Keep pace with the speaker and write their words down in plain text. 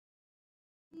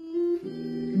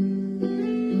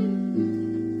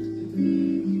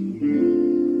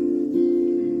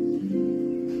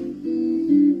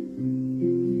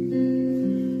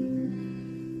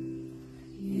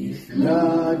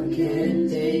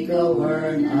take a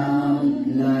worn out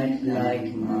life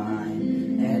like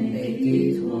mine and make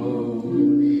it whole.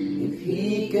 If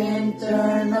He can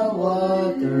turn the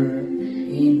water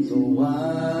into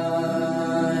wine,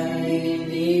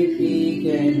 if He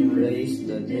can raise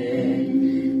the dead,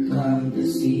 calm the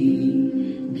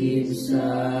sea, give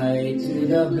sight to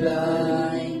the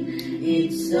blind,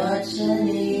 it's such an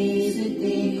easy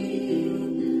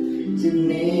thing to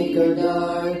make a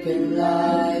darkened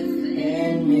life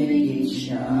and make it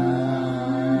shine.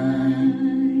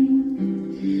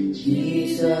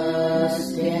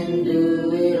 Jesus can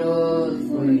do it all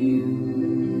for you.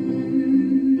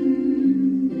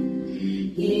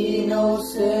 He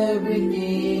knows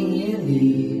everything you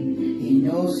need. He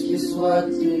knows just what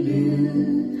to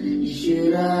do. You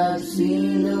should have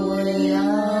seen the way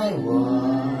I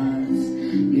was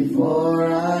before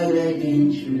I let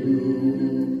Him through.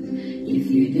 If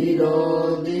you did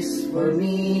all this for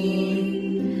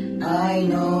me, I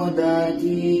know that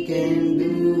He can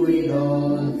do it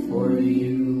all for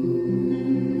you.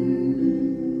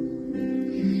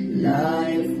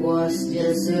 Life was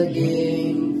just a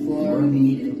game for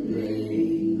me to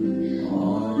play,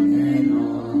 on and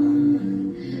on,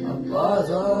 a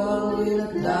puzzle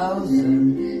with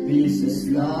 1,000 pieces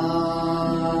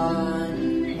gone,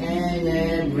 and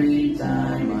every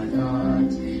time I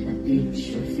got a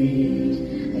picture fit,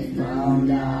 I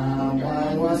found out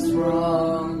I was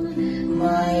wrong.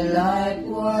 My life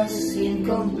was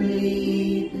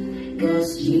incomplete,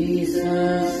 'cause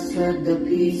Jesus had the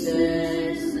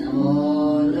pieces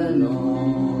all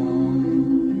along.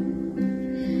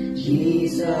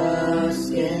 Jesus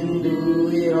can do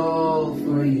it all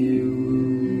for you.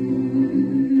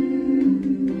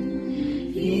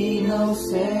 He knows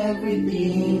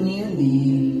everything you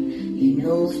need. He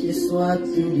knows just what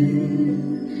to do.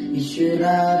 You should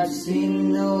have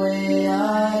seen the way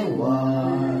I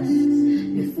was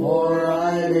before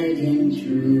I let Him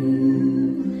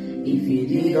through. If He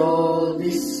did all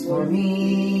this for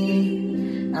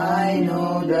me, I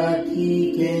know that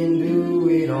He can do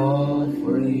it all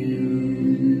for you.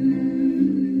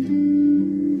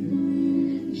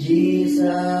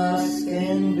 Jesus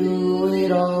can do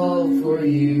it all for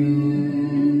you.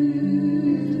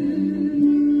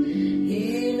 He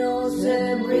knows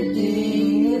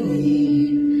everything you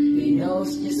need. He knows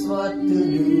just what to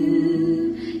do.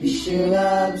 You should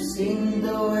have seen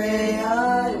the way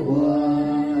I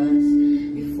was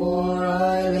before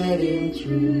I let Him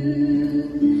through.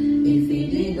 If He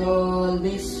did all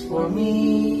this for me,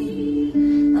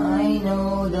 I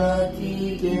know that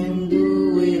He can do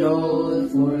it all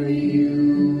for you.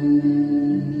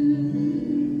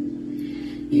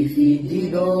 If He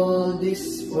did all this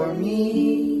for me,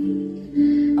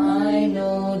 I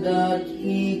know that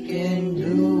He can